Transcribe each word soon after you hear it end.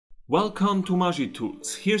Welcome to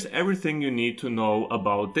MagiTools. Here's everything you need to know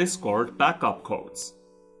about Discord backup codes.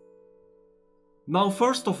 Now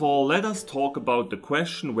first of all, let us talk about the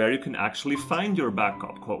question where you can actually find your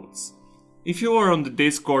backup codes. If you are on the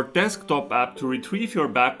Discord desktop app, to retrieve your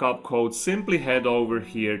backup codes, simply head over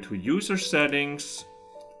here to User Settings,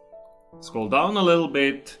 scroll down a little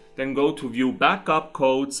bit, then go to View Backup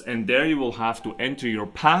Codes, and there you will have to enter your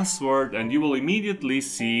password and you will immediately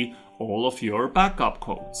see all of your backup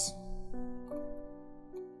codes.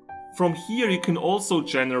 From here you can also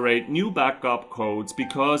generate new backup codes,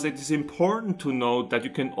 because it is important to note that you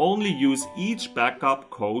can only use each backup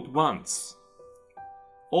code once.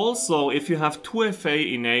 Also, if you have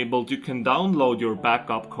 2FA enabled, you can download your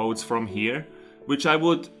backup codes from here, which I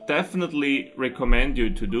would definitely recommend you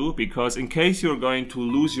to do, because in case you're going to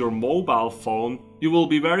lose your mobile phone, you will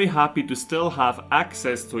be very happy to still have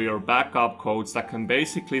access to your backup codes that can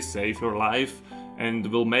basically save your life and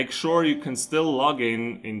will make sure you can still log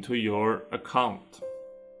into your account.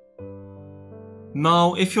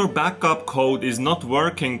 Now, if your backup code is not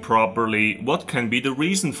working properly, what can be the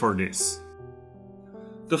reason for this?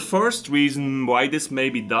 The first reason why this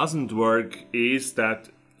maybe doesn't work is that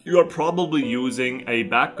you are probably using a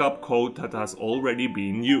backup code that has already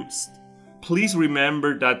been used. Please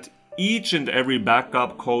remember that each and every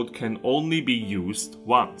backup code can only be used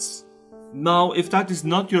once. Now, if that is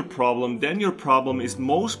not your problem, then your problem is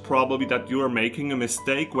most probably that you are making a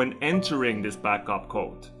mistake when entering this backup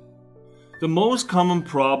code. The most common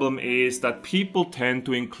problem is that people tend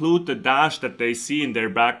to include the dash that they see in their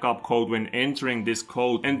backup code when entering this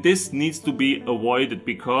code, and this needs to be avoided,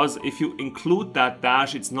 because if you include that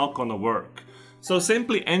dash, it's not gonna work. So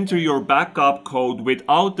simply enter your backup code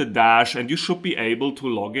without the dash and you should be able to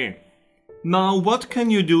log in. Now, what can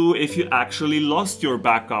you do if you actually lost your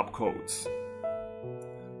backup codes?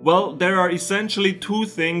 Well, there are essentially two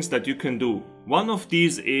things that you can do. One of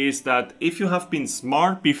these is that if you have been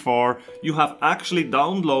smart before, you have actually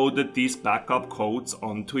downloaded these backup codes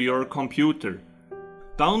onto your computer.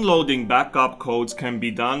 Downloading backup codes can be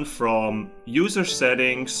done from User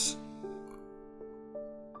Settings,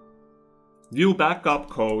 View Backup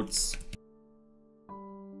Codes,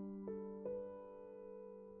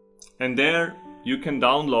 and there you can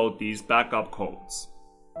download these backup codes.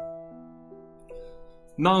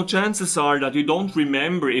 Now, chances are that you don't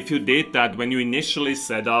remember if you did that when you initially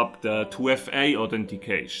set up the 2FA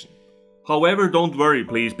authentication. However, don't worry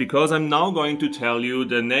please, because I'm now going to tell you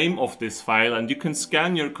the name of this file and you can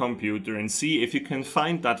scan your computer and see if you can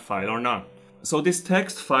find that file or not. So this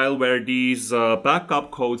text file where these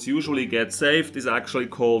backup codes usually get saved is actually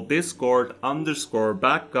called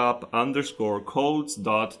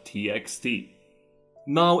discord_backup_codes.txt.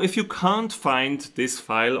 Now, if you can't find this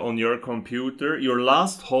file on your computer, your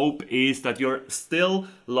last hope is that you're still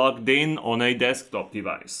logged in on a desktop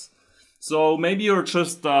device. So maybe you're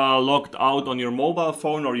just logged out on your mobile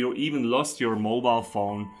phone, or you even lost your mobile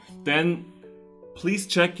phone. Then please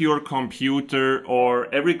check your computer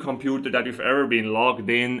or every computer that you've ever been logged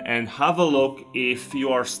in and have a look if you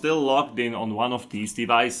are still logged in on one of these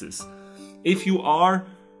devices. If you are,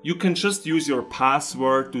 you can just use your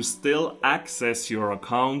password to still access your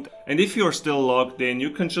account. And if you're still logged in, you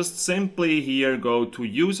can just simply here go to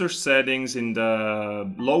User Settings in the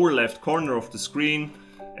lower left corner of the screen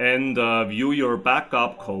and view your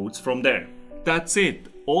backup codes from there. That's it.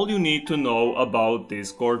 All you need to know about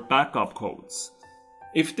Discord backup codes.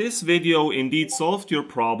 If this video indeed solved your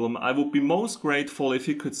problem, I would be most grateful if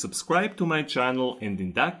you could subscribe to my channel, and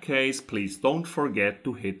in that case, please don't forget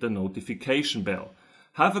to hit the notification bell.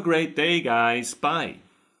 Have a great day, guys. Bye.